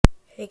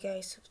Hey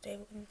guys, so today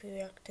we're going to be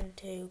reacting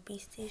to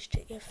Beasties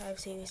GTA 5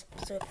 series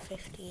episode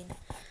 15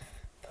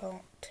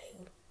 part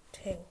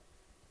 2.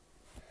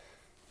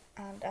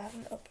 And I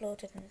haven't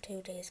uploaded in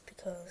 2 days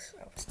because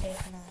I was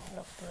taking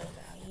a upload.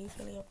 I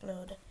usually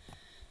upload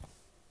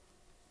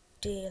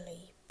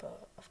daily,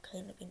 but I've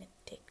kind of been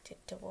addicted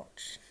to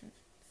watch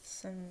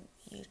some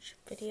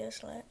YouTube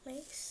videos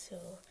lately, so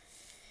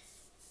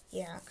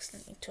yeah, I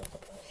accidentally took a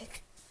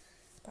break,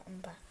 but I'm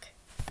back.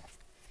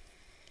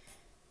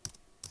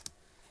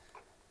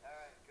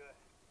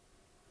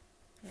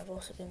 And I've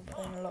also been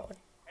playing a lot of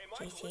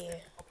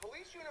GTA. A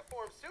police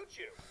uniform suits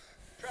you.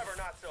 Trevor,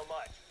 not so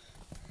much.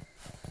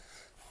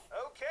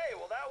 Okay,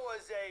 well that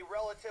was a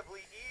relatively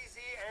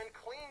easy and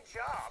clean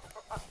job,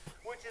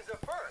 which is a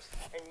first.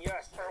 And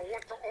yes, I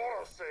want to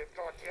autosave,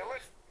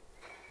 goddammit.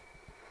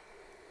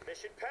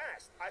 Mission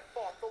passed. I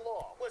fought the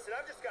law. Listen,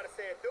 I've just got to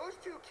say it. Those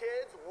two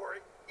kids were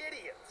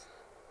idiots.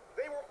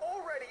 They were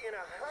already in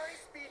a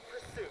high-speed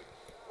pursuit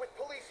with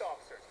police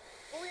officers,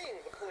 fleeing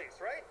the police,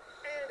 right?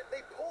 And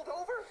they pulled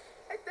over?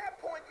 At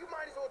that point, you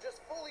might as well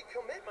just fully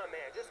commit, my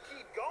man. Just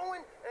keep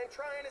going and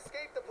try and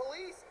escape the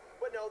police.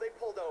 But no, they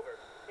pulled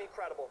over.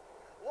 Incredible.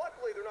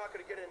 Luckily, they're not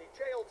going to get any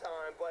jail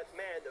time, but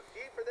man, the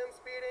fee for them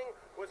speeding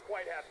was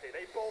quite hefty.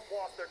 They both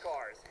lost their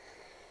cars.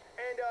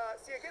 And,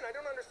 see, again, I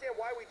don't understand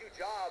why we do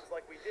jobs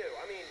like we do.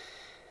 I mean,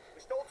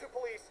 we stole 2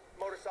 police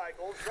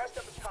motorcycles,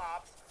 dressed up as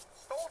cops,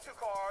 stole 2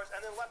 cars,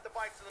 and then left the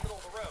bikes in the middle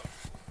of the road.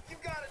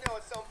 You've got to know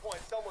at some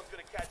point someone's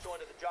going to catch on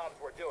to the jobs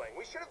we're doing.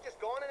 We should have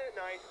just gone in at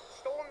night,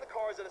 stolen the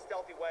cars in a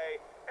stealthy way,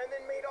 and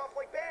then made off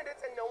like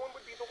bandits, and no one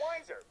would be the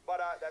wiser.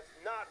 But that's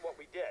not what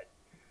we did.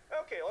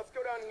 Okay, let's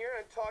go down here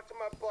and talk to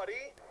my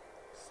buddy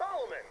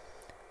Solomon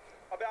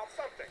about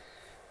something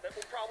that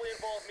will probably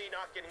involve me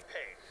not getting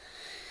paid.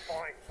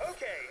 Fine.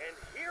 Okay, and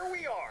here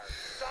we are.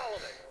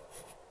 Solomon.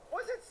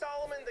 Wasn't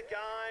Solomon the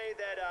guy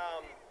that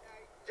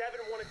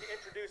Devin wanted to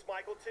introduce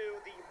Michael to?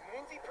 The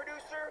movie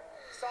producer,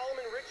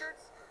 Solomon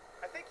Richards?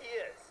 I think he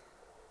is.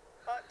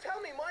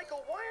 Tell me,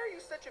 Michael, why are you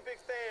such a big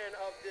fan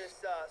of this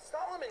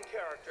Solomon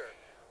character?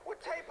 What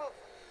type of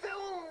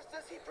films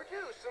does he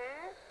produce,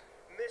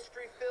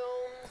 Mystery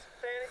films,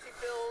 fantasy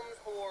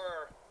films,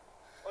 or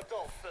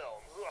adult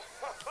films?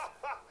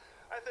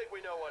 I think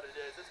we know what it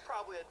is. It's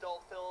probably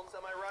adult films,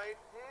 am I right?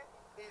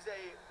 He's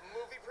a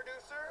movie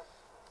producer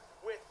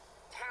with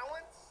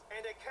talents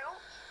and a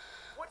couch.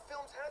 What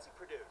films has he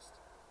produced?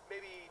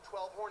 Maybe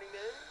 12 Horny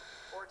Men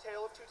or A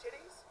Tale of Two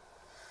Titties?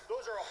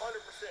 Those are 100%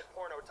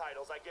 porno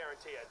titles, I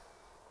guarantee it.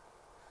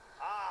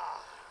 Ah,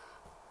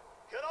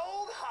 good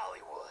old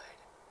Hollywood.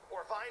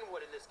 Or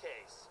Vinewood in this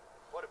case.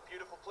 What a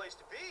beautiful place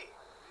to be.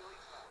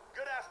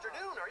 Good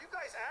afternoon. Are you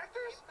guys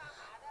actors?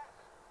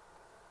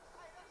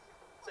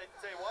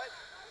 Say what?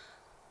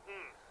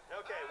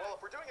 Okay, well, if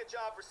we're doing a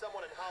job for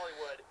someone in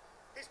Hollywood,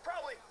 he's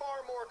probably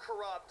far more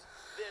corrupt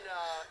than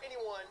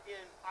anyone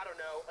in, I don't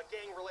know, a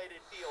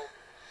gang-related field.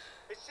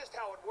 It's just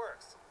how it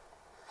works.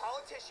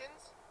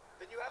 Politicians,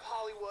 then you have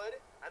Hollywood,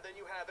 and then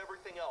you have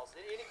everything else.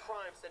 Any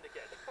crime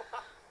syndicate.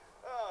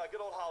 Good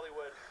old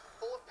Hollywood.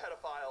 Full of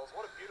pedophiles.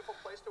 What a beautiful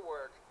place to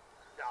work.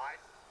 No,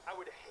 I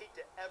would hate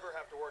to ever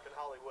have to work in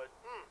Hollywood.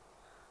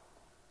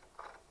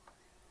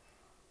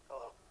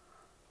 Hello.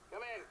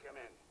 Come in.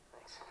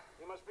 Thanks.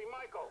 You must be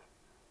Michael.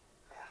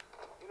 Yeah.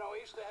 You know,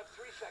 I used to have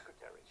 3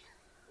 secretaries.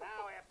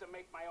 Now I have to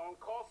make my own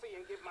coffee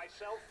and give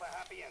myself a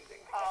happy ending.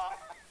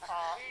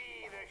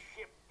 See, the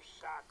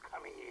ships are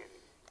coming in,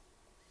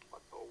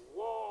 but the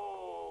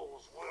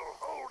walls will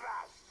hold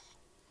us.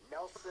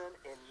 Nelson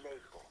in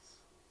Naples.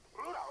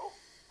 Pluto?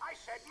 I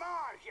said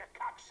Mars, you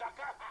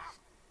cocksucker.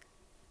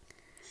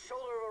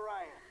 Shoulder of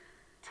Orion.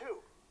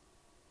 2.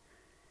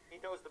 He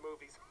knows the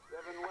movies.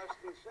 Devin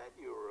Weston said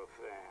you were a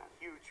fan.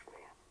 Huge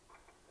fan.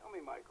 Tell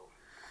me, Michael,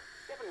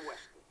 Devin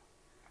Weston,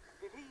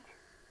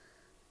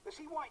 does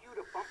he want you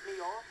to bump me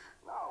off?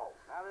 No,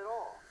 not at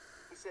all.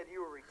 He said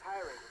you were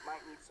retiring but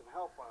might need some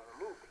help on a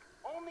movie.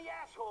 Only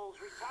assholes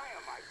retire,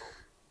 Michael.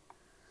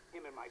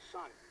 Him and my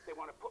son, they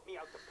want to put me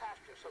out to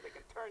pasture so they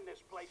can turn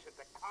this place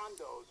into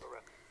condos or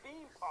a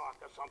theme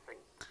park or something.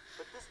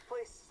 But this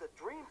place is a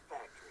dream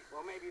factory.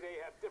 Well, maybe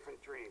they have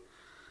different dreams.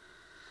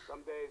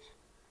 Some days,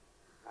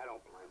 I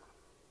don't blame them.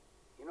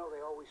 You know, they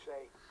always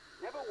say,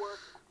 never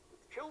work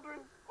with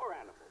children or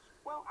animals.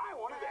 Well, I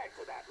want to add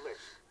to that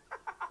list.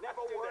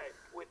 Never work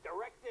with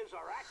directors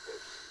or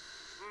actors.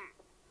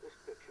 This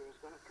picture is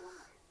going to kill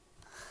me.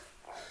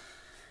 All right.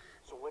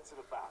 So what's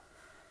it about?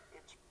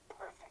 It's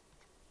perfect.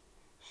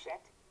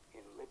 Set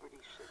in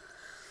Liberty City.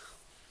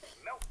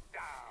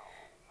 Meltdown.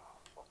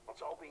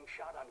 It's all being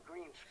shot on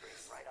green screen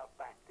right out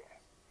back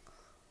there.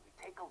 We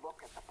take a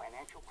look at the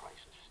financial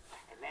crisis,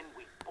 and then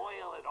we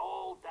boil it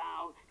all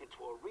down into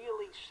a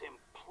really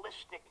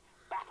simplistic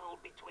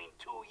battle between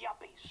 2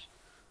 yuppies.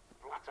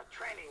 Lots of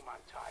training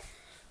montages.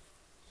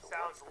 So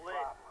Sounds lit.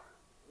 Problem?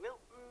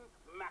 Milton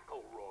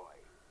McElroy.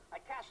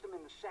 I cast him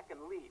in the second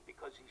lead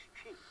because he's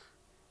cheap.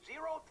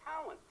 0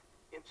 talent,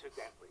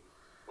 incidentally.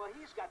 Well,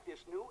 he's got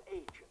this new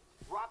agent,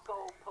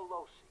 Rocco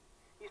Pelosi.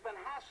 He's been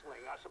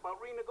hassling us about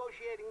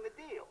renegotiating the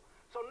deal.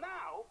 So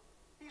now,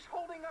 He's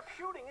holding up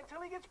shooting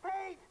until he gets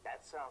paid.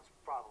 That sounds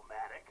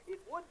problematic. It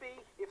would be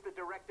if the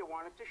director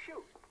wanted to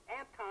shoot.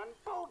 Anton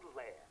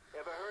Baudelaire.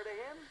 Ever heard of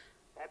him?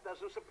 That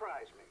doesn't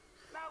surprise me.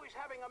 Now he's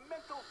having a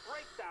mental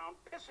breakdown,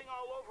 pissing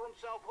all over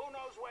himself who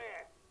knows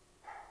where.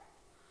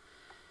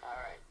 All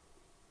right.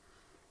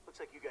 Looks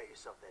like you got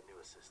yourself that new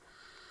assistant.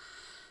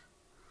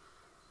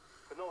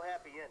 But no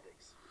happy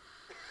endings.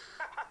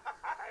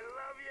 I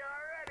love you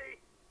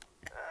already.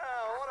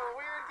 Oh, what a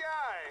weird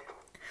guy.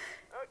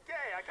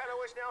 Okay, I kind of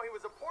wish now he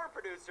was a porn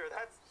producer.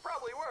 That's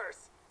probably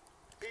worse.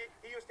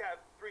 He used to have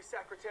 3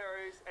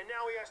 secretaries, and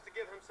now he has to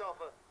give himself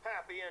a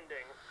happy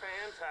ending.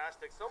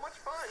 Fantastic. So much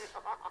fun.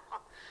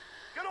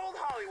 Good old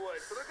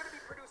Hollywood. So they're going to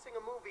be producing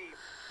a movie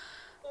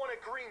on a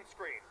green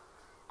screen.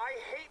 I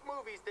hate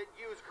movies that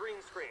use green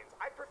screens.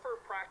 I prefer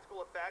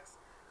practical effects.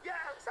 Yeah,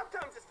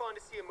 sometimes it's fun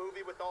to see a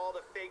movie with all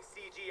the fake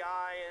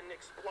CGI and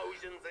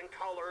explosions and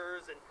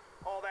colors and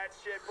all that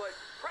shit, but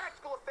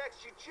practical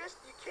effects, you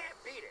can't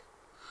beat it.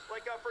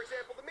 Like, for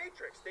example, The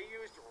Matrix. They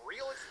used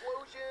real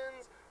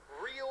explosions,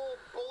 real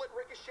bullet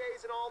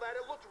ricochets and all that.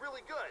 It looked really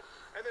good.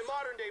 And then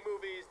modern day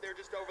movies, they're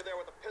just over there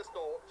with a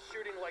pistol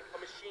shooting like a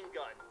machine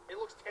gun. It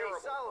looks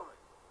terrible. Hey, Solomon.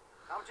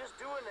 I'm just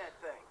doing that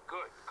thing.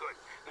 Good, good.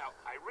 Now,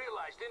 I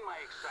realized in my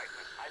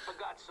excitement, I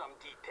forgot some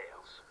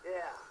details.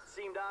 Yeah,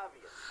 seemed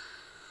obvious.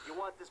 You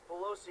want this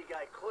Pelosi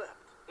guy clipped.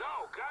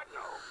 No, God,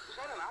 no. Is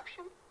that an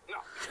option? No,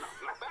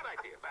 bad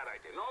idea, bad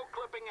idea. No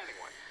clipping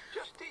anyone.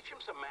 Just teach him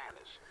some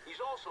manners. He's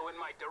also in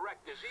my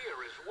director's ear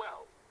as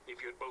well,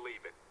 if you'd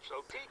believe it.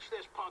 So teach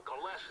this punk a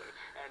lesson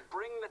and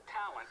bring the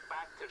talent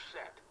back to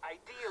set.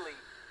 Ideally,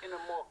 in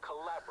a more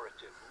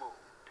collaborative mood.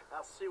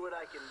 I'll see what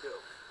I can do.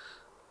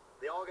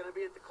 They all gonna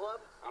be at the club?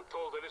 I'm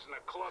told it isn't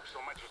a club so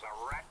much as a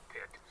rat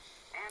pit.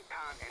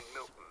 Anton and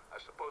Milton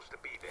are supposed to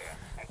be there,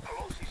 and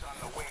Pelosi's on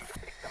the way to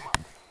pick them up.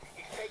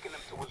 He's taking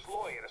them to his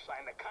lawyer to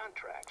sign the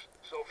contracts.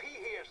 So if he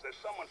hears there's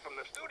someone from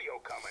the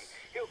studio coming,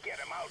 he'll get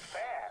him out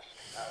fast.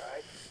 All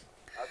right.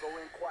 I'll go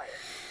in quiet.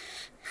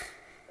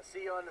 I'll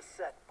see you on the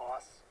set,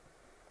 boss.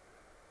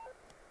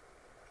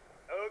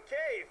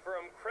 Okay,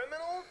 from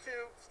criminal to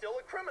still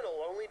a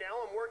criminal, only now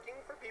I'm working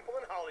for people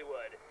in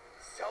Hollywood.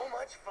 So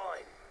much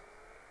fun.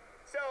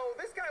 So,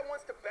 this guy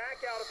wants to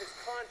back out of his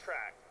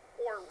contract,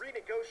 or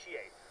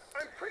renegotiate.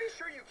 I'm pretty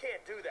sure you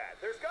can't do that.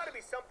 There's got to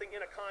be something in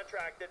a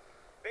contract that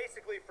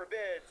basically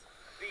forbids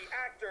the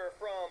actor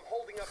from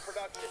holding up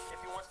production if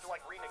he wants to,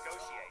 like,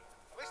 renegotiate.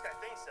 At least I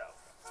think so.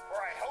 Or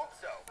I hope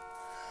so.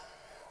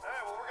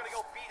 Alright, well, we're gonna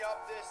go beat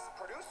up this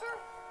producer,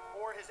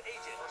 or his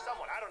agent, or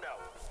someone, I don't know.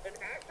 An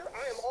actor?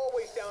 I am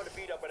always down to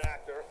beat up an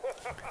actor.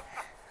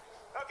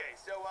 Okay,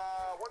 so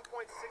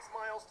 1.6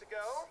 miles to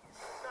go.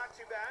 Not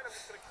too bad. I'm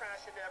just gonna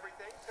crash into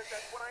everything because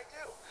that's what I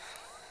do.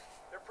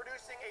 They're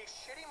producing a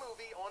shitty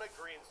movie on a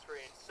green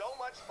screen. So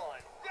much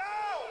fun.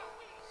 No!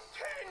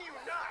 Can you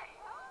not?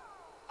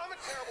 I'm a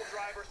terrible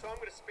driver, so I'm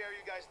gonna spare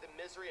you guys the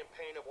misery and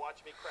pain of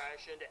watching me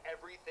crash into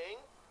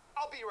everything.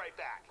 I'll be right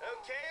back.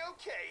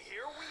 Okay,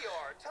 here we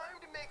are. Time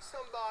to make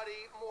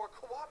somebody more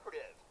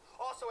cooperative.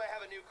 Also, I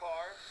have a new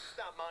car. It's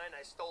not mine.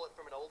 I stole it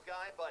from an old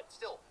guy, but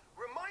still.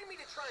 Remind me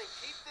to try and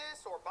keep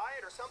this or buy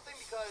it or something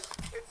because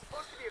it's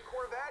supposed to be a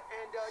Corvette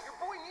and your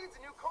boy needs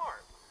a new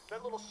car.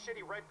 That little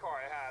shitty red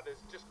car I have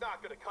is just not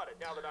going to cut it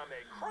now that I'm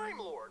a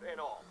crime lord and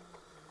all.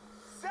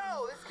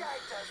 So, this guy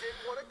doesn't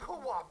want to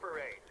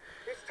cooperate.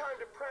 It's time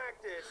to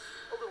practice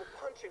a little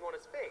punching on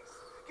his face.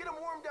 Get him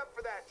warmed up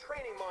for that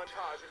training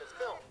montage in his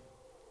film.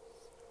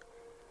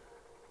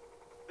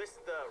 This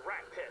is the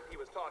rat pit he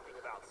was talking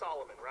about,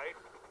 Solomon, right?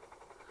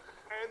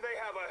 And they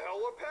have a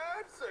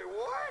helipad? Say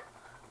what?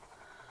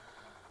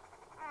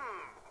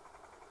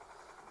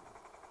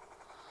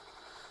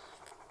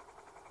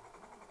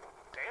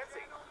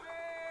 Fancy.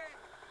 Gentlemen,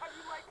 how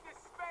you like this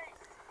space?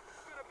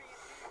 It's gonna be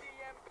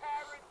EDM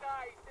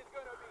paradise. There's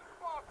gonna be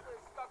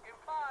sparklers stuck in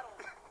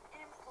bottles,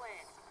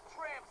 implants,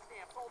 tramp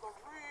stamps, all the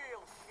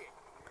real shit.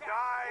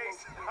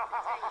 Nice.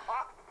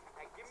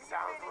 Now give me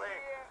Sounds a minute lit.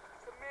 here.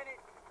 It's a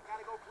minute.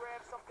 Gotta go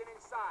grab something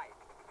inside.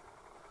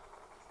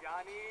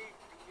 Johnny,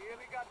 you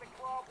nearly got the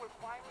club. We're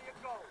finally a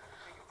go.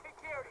 And you take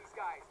care of these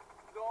guys.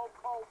 No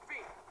cold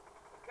feet.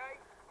 Okay?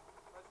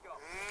 Let's go.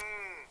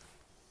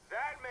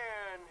 That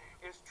man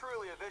is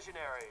truly a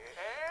visionary,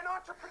 an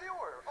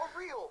entrepreneur, a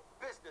real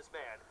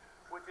businessman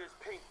with his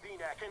pink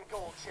V-neck and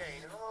gold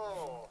chain.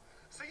 Oh,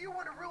 so you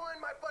want to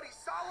ruin my buddy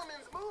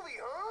Solomon's movie,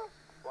 huh?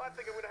 Well, I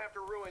think I'm going to have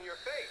to ruin your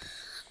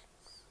face.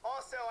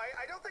 Also,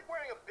 I don't think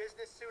wearing a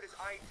business suit is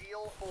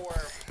ideal for,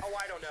 oh,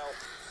 I don't know,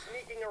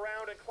 sneaking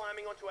around and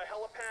climbing onto a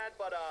helipad,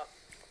 but,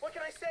 what can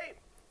I say?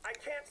 I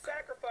can't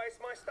sacrifice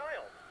my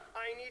style.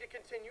 I need to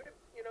continue to,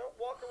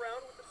 walk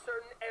around with a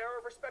certain air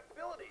of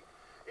respectability,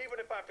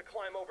 even if I have to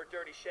climb over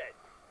dirty shit.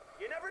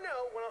 You never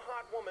know when a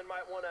hot woman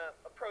might want to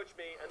approach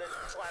me and then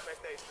slap my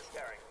face for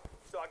staring.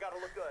 So I gotta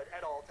look good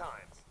at all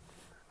times.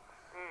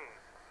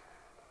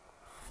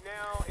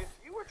 Now, if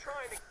you were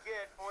trying to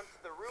get onto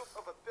the roof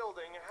of a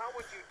building, how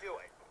would you do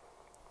it?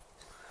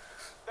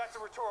 That's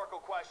a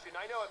rhetorical question.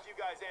 I know if you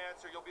guys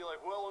answer, you'll be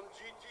like, well, in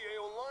GTA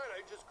Online,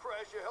 I just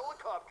crashed a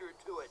helicopter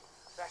to it.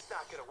 That's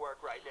not gonna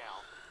work right now.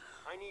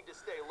 I need to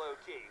stay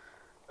low-key.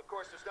 Of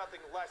course, there's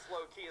nothing less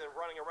low-key than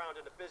running around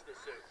in a business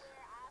suit. Where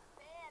I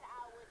said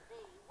I would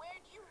be.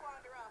 Where'd you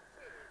wander off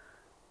to?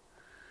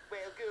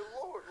 Well, good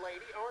lord,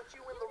 lady, aren't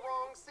you in the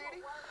wrong city?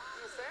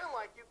 You sound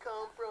like you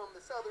come from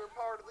the southern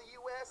part of the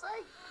USA.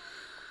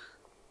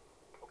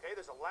 Okay,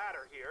 there's a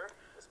ladder here.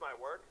 This might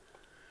work.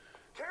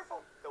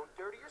 Careful, don't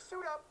dirty your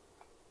suit up.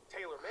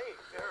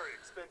 Tailor-made, very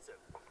expensive.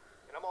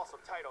 And I'm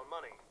also tight on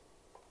money.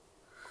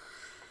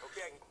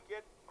 Okay, I can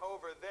get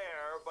over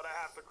there, but I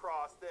have to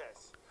cross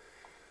this.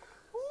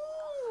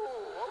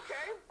 Ooh,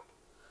 okay.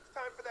 It's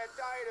time for that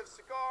diet of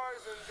cigars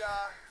and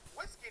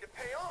whiskey to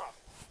pay off.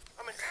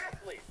 I'm an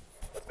athlete.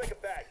 Let's make a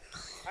bet.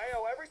 I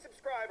owe every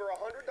subscriber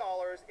 $100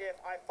 if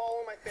I fall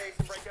on my face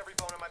and break every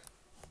bone in my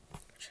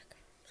Check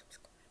out, I'm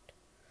subscribed.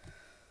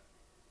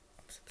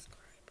 I'm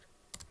subscribed.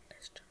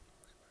 This channel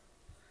as well.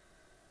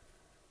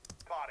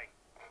 body.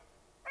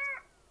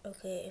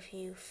 Okay, if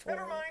you fall.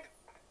 Never mind.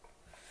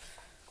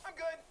 I'm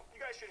good. You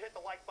guys should hit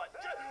the like button.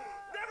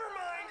 Never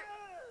mind.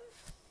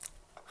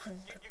 You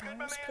good, my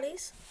 £100, man?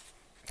 please.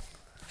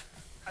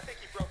 I think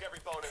he broke every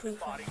bone in his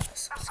Proof body. I'm a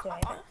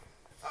subscriber.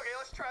 Okay,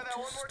 let's try that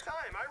one more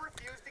time. I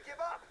refuse to give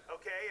up.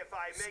 Okay, if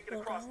I make it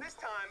Slow across down. this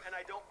time and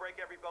I don't break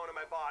every bone in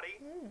my body,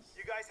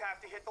 you guys have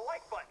to hit the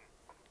like button.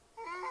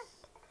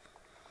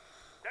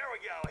 There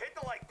we go. Hit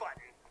the like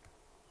button.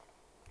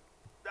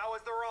 That was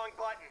the wrong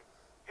button.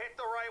 Hit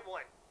the right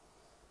one.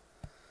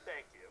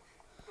 Thank you.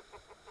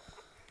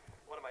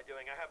 What am I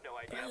doing? I have no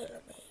idea. Right,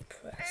 let me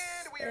press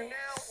And we are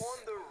now this. on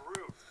the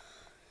roof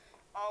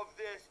of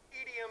this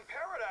EDM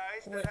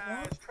paradise Wait, that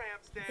has what? tramp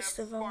It's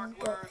stamps, the wrong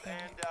sparklers,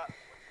 button. and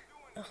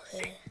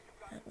Okay,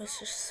 let me just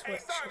hey,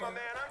 switch sorry, it my up.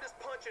 man. I'm just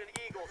punching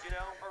eagles, you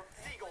know, or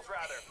seagulls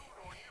rather.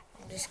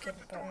 I'm just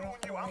kidding, but I'm not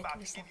I'm gonna about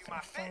make to me give you something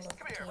my fist. follow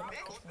Come the here, game.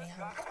 bitch. Give me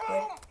 £100.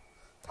 Kaboom!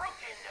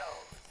 Broken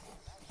nose.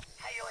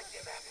 How you like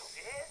them apples,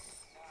 yeah?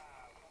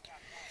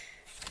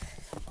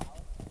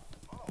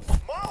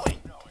 Molly!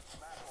 No, it's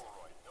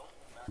McElroy. Nope,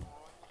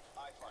 McElroy.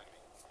 I find me.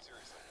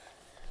 Seriously.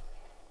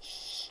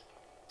 Shh.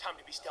 Time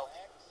to be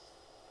stealthy.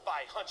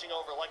 By hunching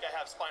over like I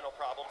have spinal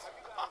problems.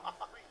 I'm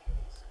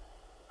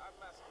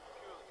asking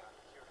purely out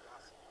of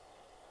curiosity.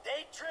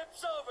 Day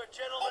trip's over,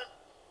 gentlemen.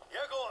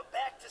 You're going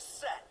back to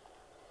set.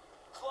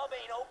 Club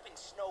ain't open,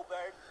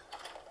 Snowbird.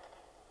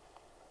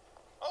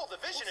 Oh, the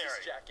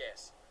visionary.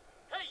 jackass?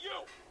 Hey,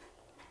 you!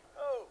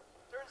 Oh,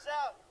 turns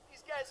out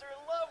these guys are in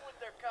love with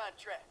their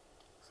contract.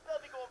 So they'll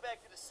be going back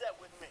to the set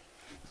with me.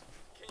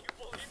 Can you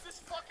believe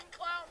this fucking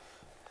clown?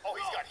 Oh,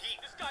 he's got heat.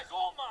 This guy's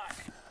all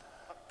mine.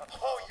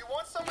 Oh, you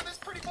want some of this,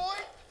 pretty boy?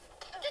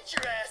 Get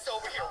your ass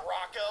over here,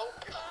 Rocco.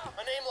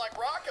 A name like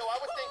Rocco, I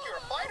would think you're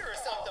a fighter or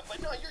something, but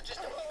no, you're just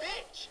a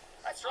bitch.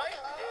 That's right.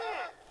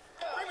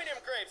 Bring me them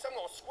grapes. I'm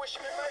gonna squish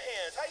them in my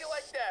hands. How you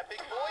like that,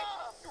 big boy?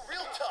 You're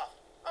real tough.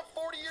 I'm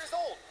 40 years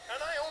old, and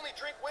I only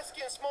drink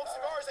whiskey and smoke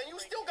cigars, and you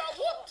still got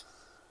whooped.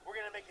 We're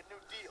gonna make a new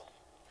deal.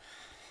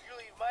 You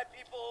leave my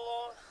people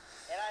alone,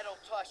 and I don't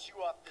toss you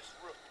off this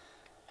roof.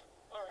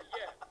 All right,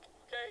 yeah.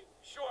 Okay,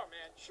 sure,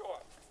 man, sure.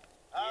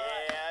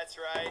 Yeah, that's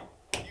right.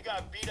 You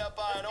got beat up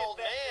by an old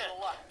man.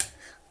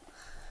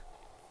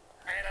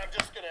 And I'm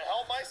just gonna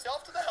help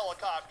myself to the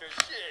helicopter.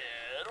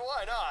 Shit,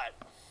 why not?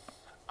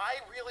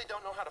 I really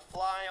don't know how to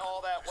fly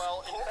all that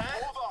well.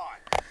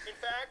 In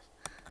fact,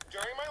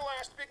 during my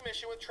last big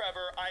mission with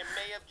Trevor, I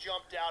may have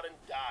jumped out and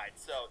died.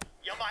 So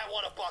you might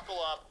want to buckle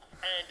up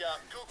and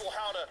Google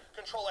how to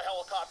control a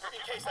helicopter in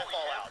case I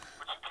fall out.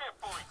 But you can't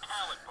bully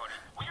talent, buddy.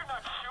 Well, you're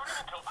not shooting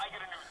until I get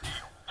a new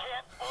deal.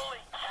 Can't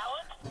bully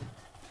talent?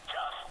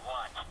 Just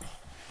watch me.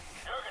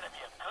 You're gonna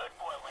be a good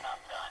boy when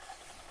I'm done.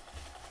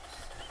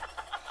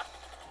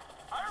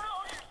 I don't know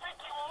who you think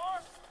you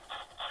are.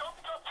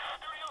 Jumped up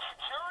studio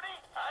security?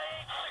 I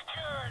ain't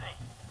security.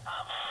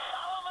 I'm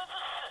Solomon's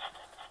assistant.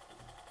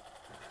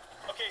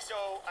 Okay,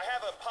 so I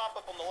have a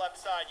pop-up on the left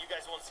side. You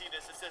guys won't see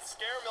this. It says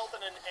scare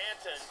Milton and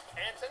Anton.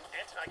 Anton?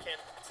 I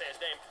can't say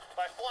his name.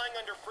 By flying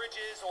under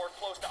bridges or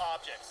close to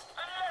objects.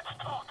 And let's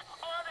talk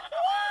honest.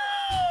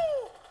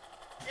 Woo!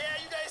 Yeah,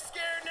 you guys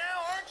scared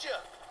now, aren't you?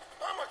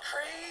 I'm a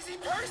crazy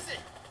person.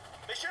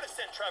 They should have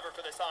sent Trevor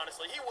for this,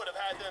 honestly. He would have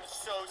had them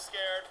so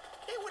scared.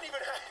 He wouldn't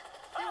even have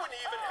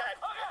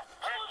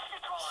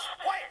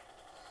quiet.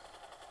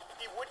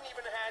 He wouldn't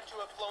even have had to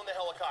have flown the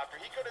helicopter.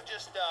 He could have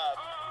just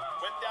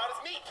whipped out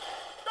his meat.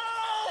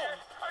 No!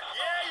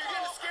 Yeah, you're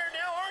getting scared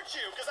now, aren't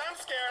you? Because I'm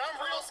scared. I'm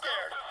real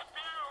scared.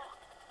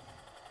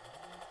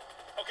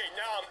 Okay,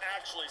 now I'm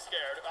actually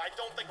scared. I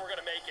don't think we're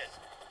gonna make it.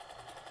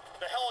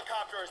 The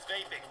helicopter is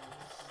vaping.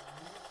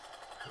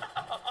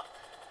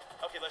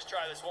 Okay, let's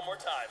try this one more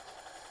time.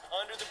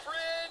 Under the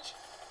bridge.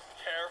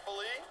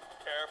 Carefully.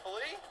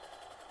 Carefully.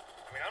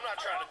 I mean, I'm not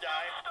trying to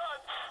die.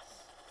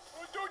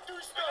 Oh, don't do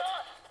stunts.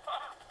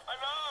 I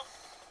know.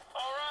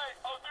 All right,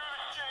 I'll do the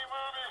shitty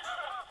movie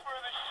for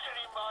the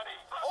shitty money.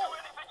 Oh, do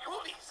anything you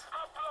want. movies.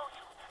 I'll blow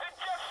you. And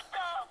just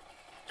stop.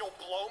 Don't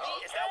blow me?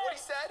 Is that what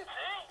he said?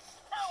 See?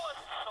 That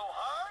wasn't so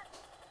hard.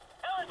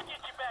 Now let's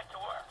get you back to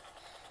work.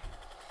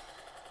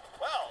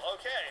 Well,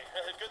 okay.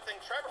 Good thing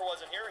Trevor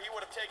wasn't here. He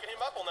would have taken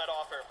him up on that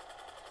offer.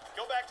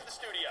 Go back to the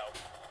studio.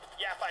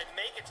 Yeah, if I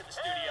make it to the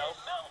studio.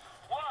 Hey, Milt,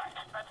 watch.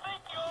 I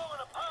think you owe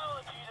an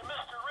apology to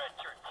Mr.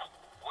 Richards.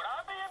 Would I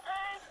be in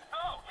pain?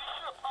 No, he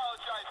should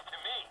apologize to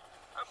me.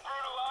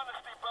 Brutal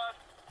honesty, bud.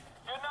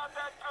 You're not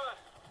that good.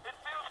 It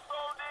feels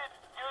phoned in.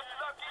 You're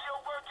lucky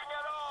you're working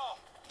at all.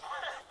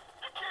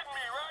 You're kidding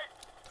me, right?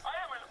 I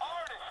am an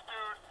artist,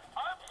 dude.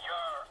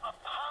 You're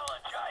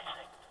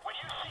apologizing. When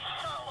you see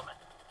Solomon,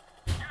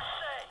 you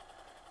say,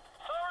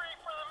 sorry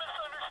for the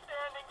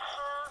misunderstanding,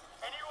 sir,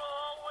 and you will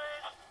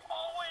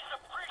always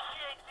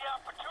appreciate the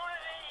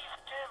opportunity he's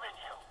given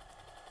you.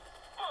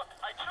 Look,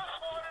 I just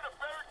wanted a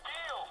better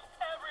deal.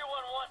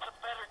 Everyone wants a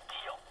better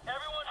deal.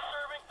 Everyone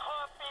serving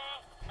coffee,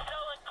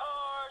 selling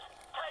cars,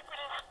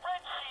 typing in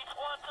spreadsheets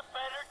wants a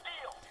better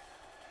deal.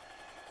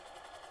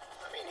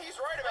 I mean, he's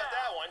right about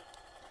that one.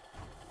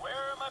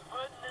 Where am I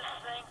putting this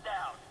thing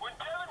down? When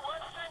Devin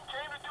Weston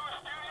came to do a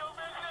studio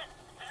visit,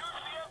 he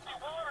used the empty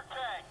water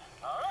tank.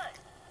 All right,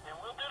 then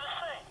we'll do the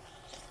same.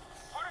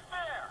 Put it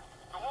there.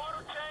 The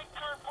water tank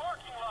turned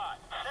parking lot.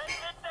 Send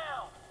it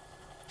down.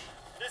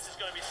 This is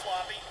gonna be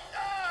sloppy.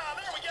 Ah,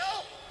 there we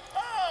go.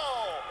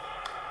 Oh!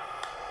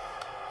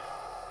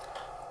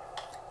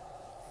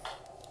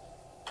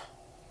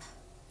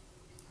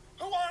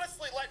 Who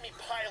honestly let me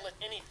pilot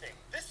anything?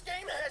 This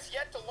game has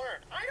yet to learn.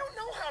 I don't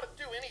know how to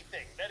do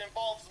anything that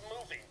involves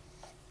moving.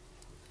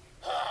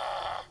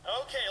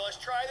 Okay, let's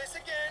try this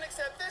again,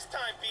 except this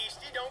time,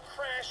 Beastie, don't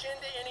crash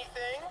into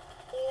anything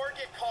or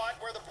get caught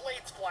where the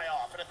blades fly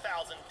off in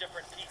 1,000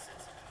 different pieces.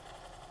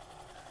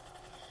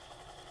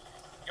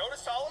 Go to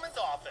Solomon's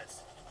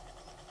office.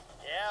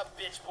 Yeah,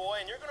 bitch boy,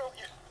 and you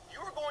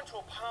are going to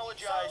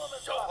apologize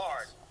Solomon's so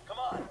hard. office. Come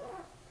on.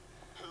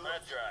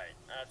 That's right,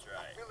 that's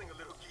right. Feeling a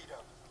little keyed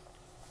up.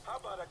 How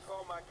about I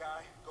call my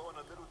guy, go on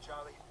a little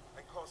jolly,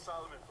 and call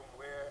Solomon from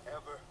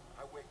wherever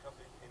I wake up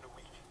in a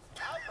week?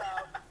 How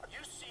about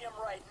you see him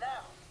right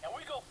now, and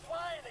we go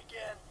flying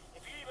again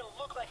if you even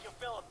look like you're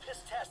feeling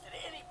piss test at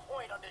any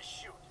point on this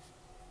shoot.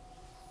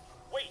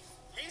 Wait,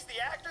 he's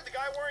the actor, the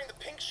guy wearing the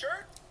pink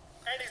shirt?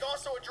 And he's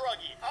also a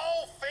druggie.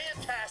 Oh,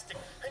 fantastic.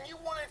 And you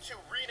wanted to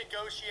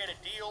renegotiate a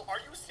deal? Are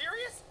you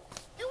serious?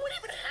 You wouldn't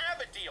even have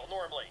a deal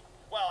normally.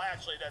 Well,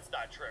 actually, that's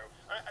not true.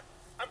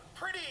 I'm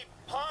pretty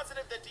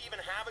positive that to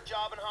even have a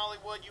job in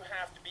Hollywood, you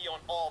have to be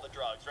on all the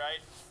drugs,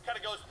 right? Kind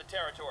of goes with the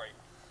territory.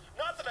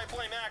 Not that I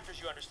blame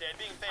actors, you understand.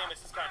 Being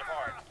famous is kind of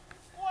hard.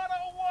 What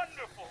a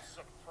wonderful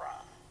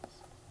surprise.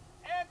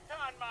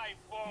 Anton, my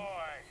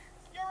boy,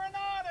 you're an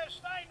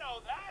artist, I know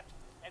that.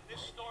 And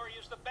this story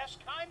is the best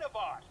kind of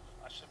art.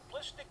 A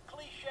simplistic,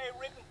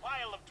 cliche-ridden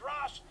pile of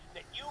dross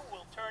that you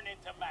will turn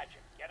into magic.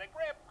 Get a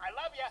grip. I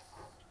love ya.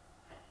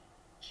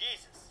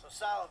 Jesus. So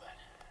Solomon,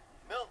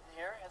 Milton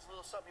here has a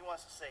little something he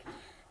wants to say.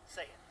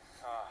 Say it.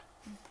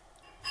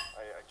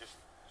 I just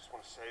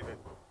want to say that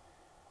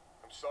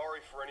I'm sorry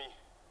for any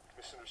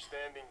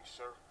misunderstanding,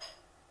 sir,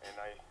 and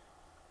I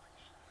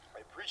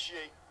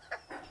appreciate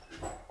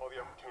all the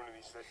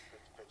opportunities that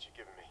you've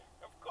given me.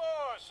 Of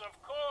course, of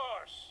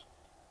course.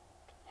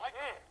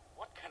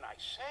 What can I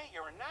say?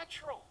 You're a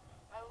natural.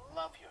 I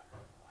love you.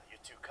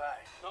 You're too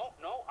kind. No,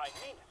 I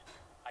mean it.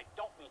 I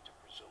don't mean to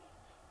presume.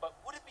 But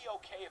would it be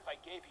okay if I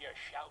gave you a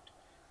shout?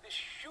 This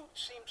shoot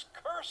seems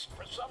cursed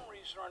for some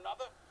reason or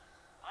another.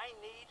 I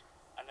need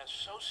an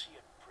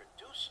associate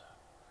producer.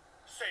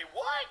 Say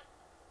what?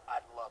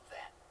 I'd love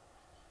that.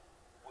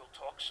 We'll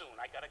talk soon.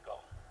 I gotta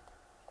go.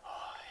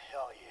 Oh,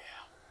 hell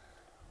yeah.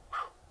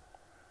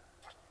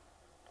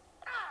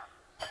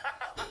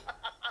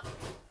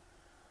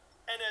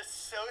 An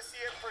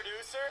associate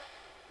producer?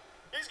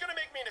 He's gonna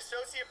make me an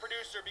associate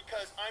producer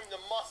because I'm the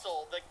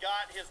muscle that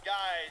got his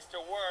guys to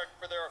work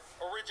for their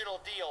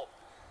original deal.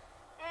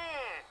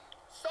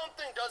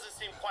 Something doesn't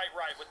seem quite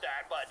right with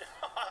that, but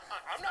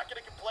I'm not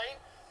gonna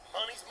complain.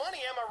 Money's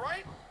money, am I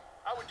right?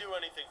 I would do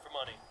anything for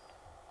money.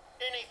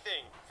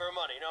 Anything for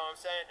money, you know what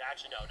I'm saying?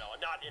 Actually, no,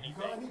 not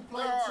anything.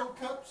 There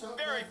are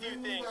very few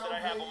things that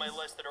I have on my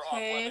list that are off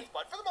limits,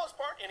 but for the most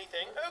part,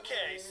 anything.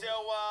 Okay, so,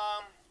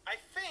 I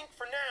think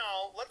for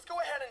now, let's go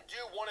ahead and do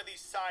one of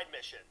these side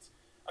missions.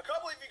 A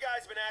couple of you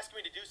guys have been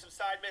asking me to do some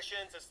side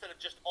missions instead of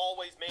just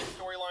always main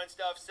storyline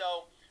stuff,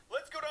 so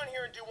let's go down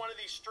here and do one of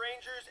these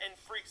strangers and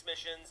freaks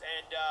missions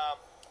and,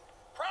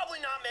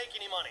 probably not make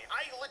any money.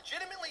 I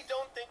legitimately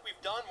don't think we've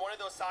done one of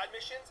those side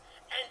missions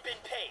and been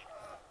paid.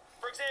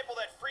 For example,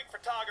 that freak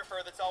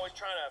photographer that's always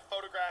trying to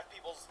photograph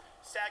people's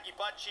saggy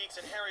butt cheeks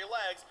and hairy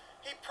legs,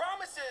 he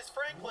promises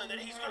Franklin that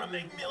he's gonna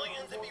make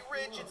millions and be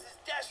rich, it's his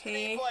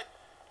destiny, but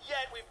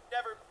yet we've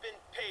never been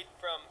paid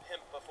from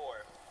him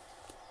before.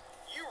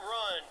 You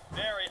run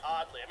very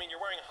oddly. I mean,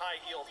 you're wearing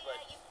high heels, but...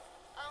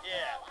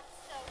 Yeah. No, I'm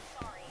so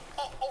sorry.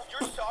 Oh,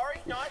 you're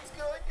sorry? No, it's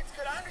good. It's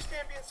good. I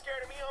understand being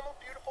scared of me. I'm a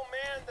beautiful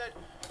man that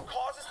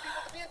causes people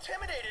to be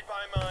intimidated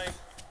by my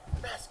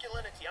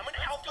masculinity. I'm an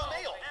alpha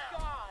male.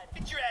 God.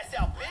 Get your ass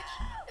out, bitch.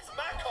 It's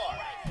my car.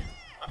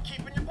 I'm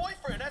keeping your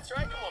boyfriend. That's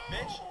right. Come on,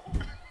 bitch.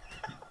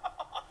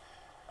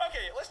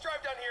 Okay, let's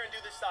drive down here and do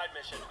this this side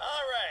mission.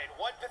 All right,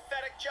 what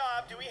pathetic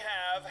job do we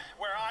have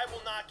where I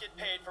will not get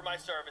paid for my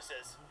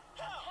services?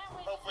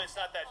 Hopefully it's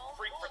not that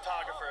freak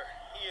photographer.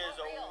 He is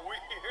a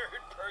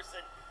weird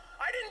person.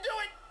 I didn't do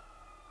it!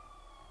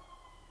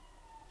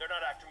 They're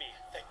not after me,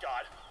 thank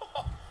God.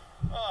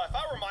 If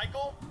I were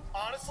Michael,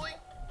 honestly,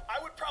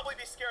 I would probably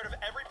be scared of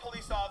every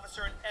police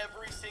officer and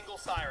every single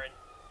siren.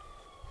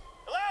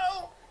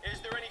 Hello?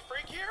 Is there any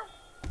freak here?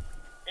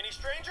 Any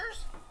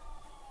strangers?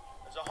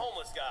 There's a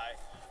homeless guy.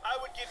 I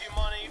would give you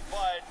money,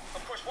 but of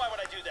course, why would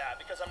I do that?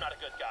 Because I'm not a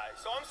good guy.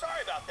 So I'm sorry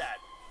about that.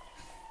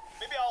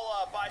 Maybe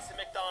I'll buy some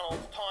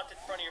McDonald's, taunt it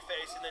in front of your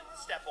face, and then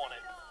step on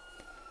it.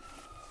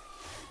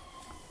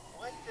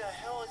 What the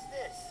hell is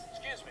this?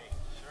 Excuse me,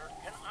 sir.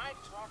 Can I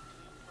talk to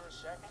you for a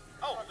second?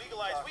 Oh,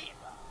 legalized weed.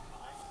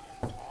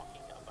 I'm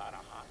talking about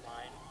a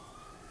hotline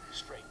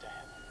straight to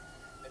heaven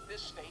that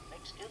this state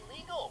makes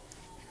illegal.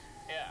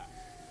 Yeah,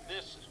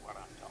 this is what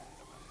I'm talking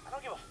about. I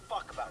don't give a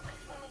fuck about it.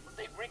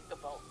 They rigged the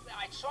vote.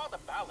 I saw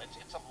the ballots.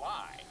 It's a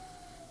lie.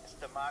 It's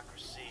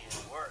democracy at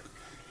work,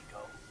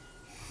 amigo.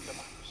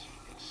 Democracy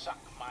can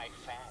suck my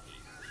fatty.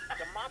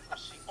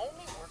 Democracy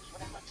only works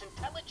when it lets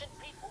intelligent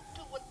people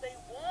do what they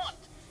want.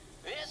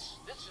 This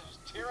is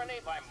tyranny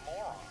by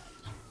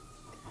morons.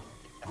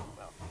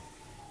 Well,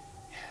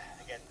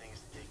 I got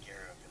things to take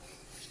care of in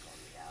what's called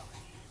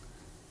reality.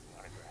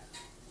 Autograph.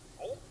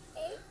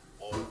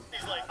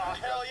 He's like, oh,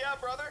 hell yeah,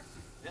 brother.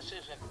 This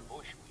isn't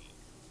bushweed.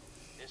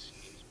 This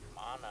is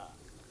mana.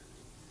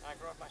 I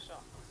grew up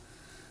myself.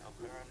 No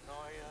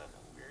paranoia,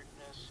 no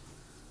weirdness.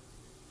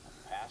 A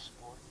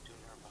passport to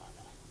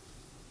nirvana.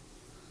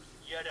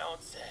 You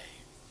don't say.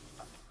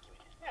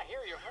 Yeah,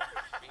 here you're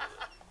hungry.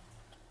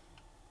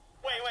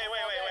 Feel it.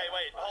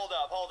 Wait. Hold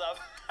up.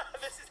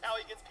 This is how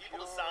he gets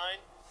people to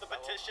sign the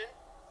petition?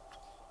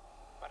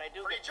 But I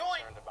do Free get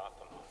joint. concerned about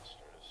the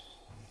monsters.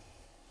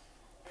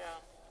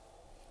 Yeah.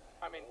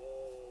 I mean,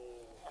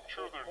 I'm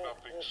sure they're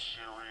nothing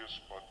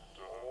serious, but,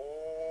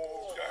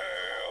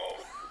 Damn.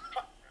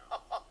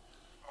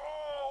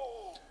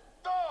 Oh,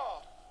 the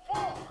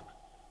fuck!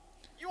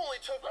 You only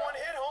took one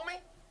hit, homie.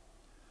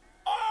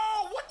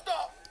 Oh, what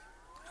the?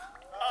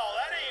 Oh,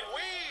 that ain't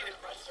weed.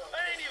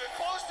 That ain't even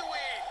close to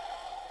weed.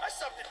 That's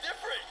something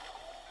different.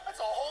 That's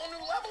a whole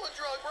new level of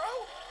drug, bro.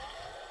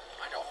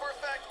 I know for a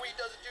fact weed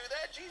doesn't do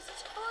that.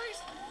 Jesus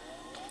Christ.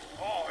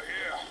 Oh,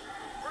 yeah.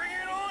 Bring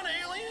it on,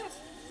 aliens.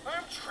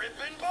 I'm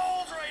tripping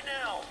balls right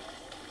now.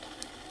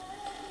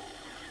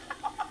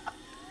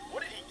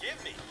 What did he give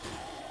me?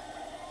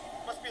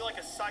 Must be like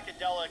a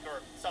psychedelic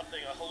or something,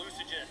 a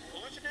hallucinogen.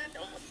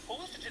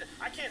 Hallucinogen?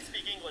 I can't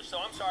speak English, so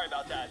I'm sorry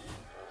about that.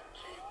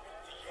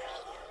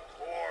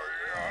 Oh,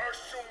 yeah, that's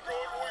some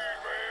good weed,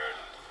 man.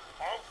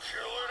 I'm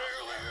killing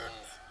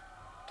aliens.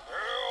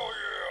 Hell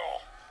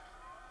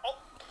yeah. Oh.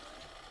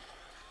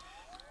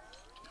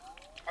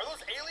 Are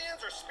those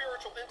aliens or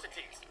spiritual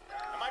entities?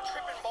 Am I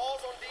tripping balls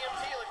on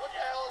DMT? Like, what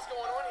the hell is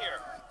going on here?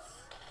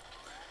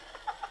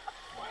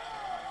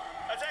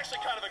 That's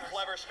actually kind of a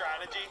clever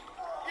strategy.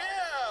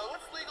 Yeah,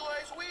 let's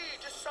legalize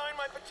weed. Just sign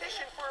my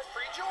petition for a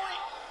free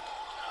joint.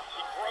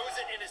 He grows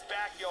it in his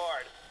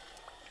backyard.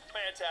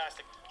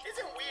 Fantastic.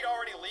 Isn't weed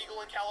already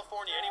legal in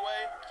California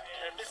anyway?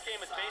 And if this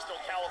game is based on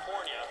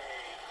California,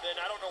 then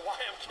I don't know why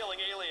I'm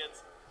killing aliens.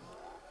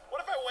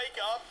 What if I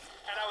wake up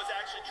and I was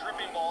actually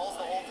tripping balls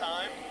the whole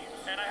time,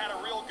 and I had a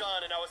real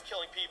gun and I was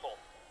killing people?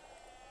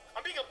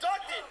 I'm being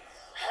abducted!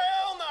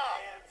 Hell no!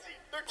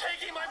 They're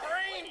taking my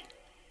brain!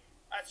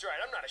 That's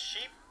right, I'm not a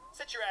sheep.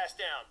 Sit your ass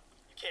down.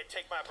 You can't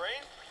take my brain.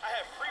 I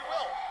have free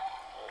will.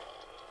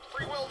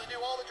 Free will to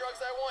do all the drugs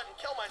I want and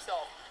kill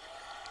myself.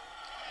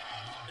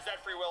 Is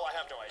that free will? I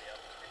have no idea.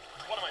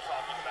 What am I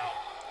talking about?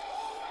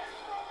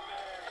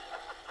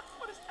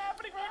 What is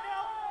happening right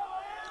now?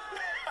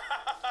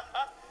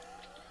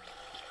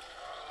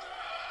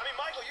 I mean,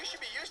 Michael, you should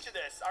be used to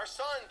this. Our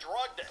son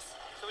drugged us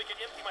so he could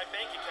empty my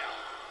bank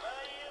account.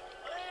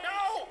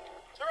 No!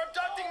 They're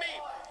abducting me!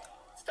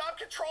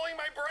 Stop controlling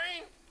my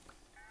brain!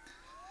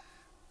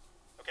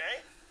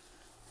 Okay.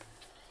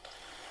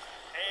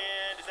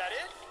 And is that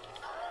it?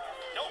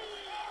 Nope.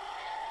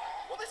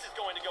 Well, this is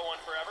going to go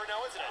on forever now,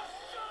 isn't it?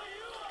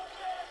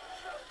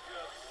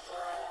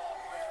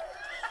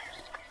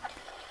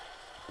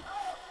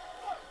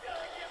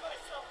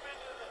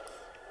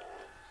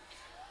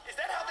 Is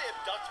that how they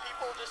abduct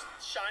people, just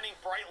shining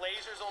bright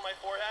lasers on my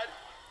forehead?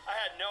 I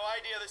had no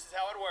idea this is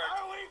how it worked.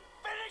 Are we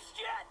finished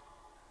yet?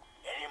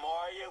 Any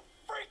more of you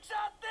freaks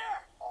out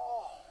there?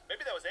 Oh,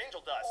 maybe that was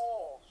angel dust.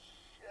 Oh,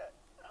 shit.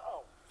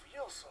 Oh,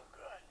 feels so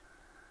good.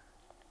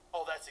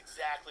 Oh, that's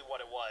exactly what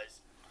it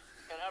was.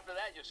 and after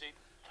that, you see,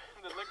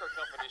 the liquor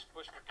companies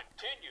pushed for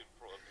continued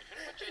prohibition,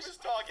 which He is was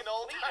talking the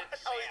whole complete time.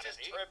 I was just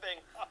insanity. tripping.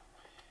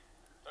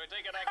 So I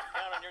take it I can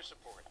count on your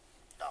support.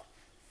 The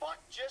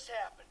fuck just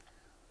happened?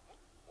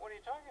 What are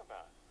you talking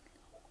about?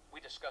 We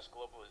discussed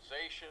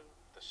globalization,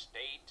 the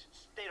state.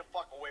 Stay the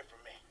fuck away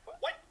from me.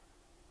 What?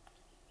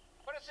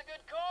 But it's a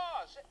good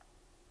cause.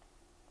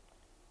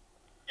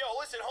 Yo,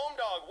 listen, home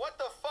dog, what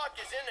the fuck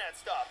is in that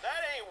stuff?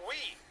 That ain't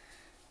weed.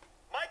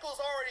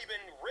 Michael's already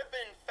been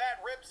ripping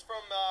fat rips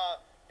from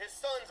his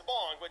son's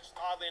bong, which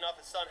oddly enough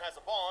his son has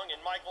a bong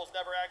and Michael's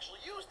never actually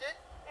used it.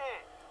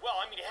 Well,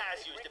 I mean he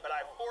has used it, but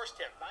I forced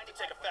him to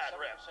take a fat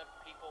rip. 95% of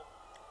people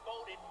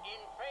voted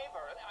in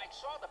favor. I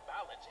saw the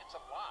ballots. It's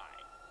a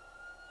lie.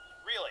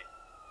 Really?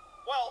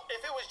 Well, if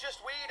it was just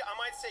weed, I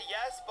might say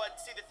yes, but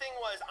see, the thing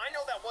was, I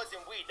know that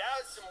wasn't weed. That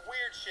was some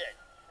weird shit.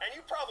 And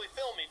you probably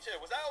filmed me, too.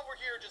 Was I over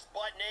here just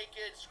butt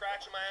naked,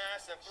 scratching my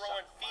ass, and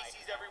throwing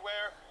feces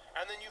everywhere?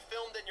 And then you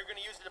filmed it and you're going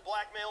to use it to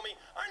blackmail me?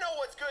 I know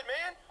what's good,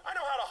 man. I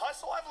know how to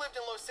hustle. I've lived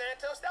in Los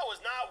Santos. That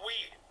was not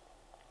weed.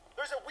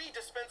 There's a weed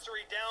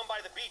dispensary down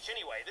by the beach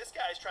anyway. This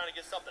guy's trying to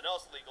get something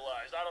else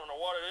legalized. I don't know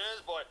what it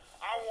is, but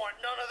I want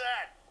none of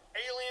that.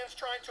 Aliens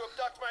trying to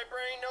abduct my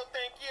brain? No,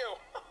 thank you.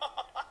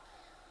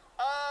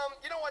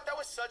 You know what? That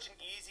was such an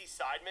easy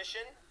side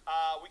mission.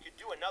 We could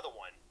do another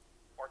one.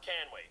 Or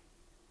can we?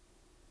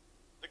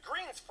 The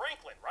green's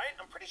Franklin, right?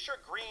 I'm pretty sure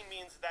green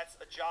means that's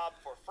a job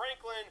for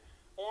Franklin.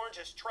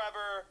 Orange is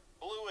Trevor.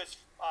 Blue is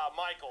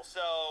Michael.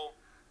 So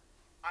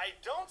I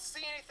don't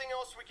see anything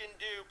else we can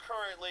do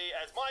currently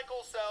as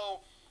Michael.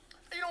 So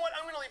you know what?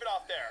 I'm going to leave it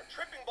off there.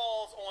 Tripping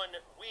balls on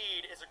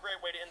weed is a great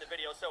way to end the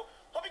video. So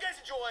hope you guys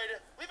enjoyed.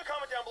 Leave a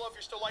comment down below if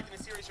you're still liking the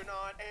series or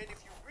not. And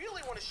if you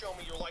really want to show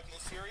me you're liking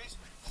the series,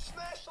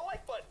 smash the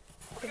like button.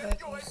 Hope you guys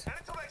enjoyed. And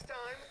until next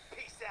time,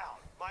 peace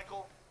out.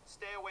 Michael,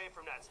 stay away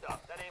from that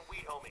stuff. That ain't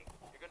weed, homie.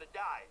 You're going to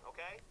die,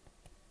 okay?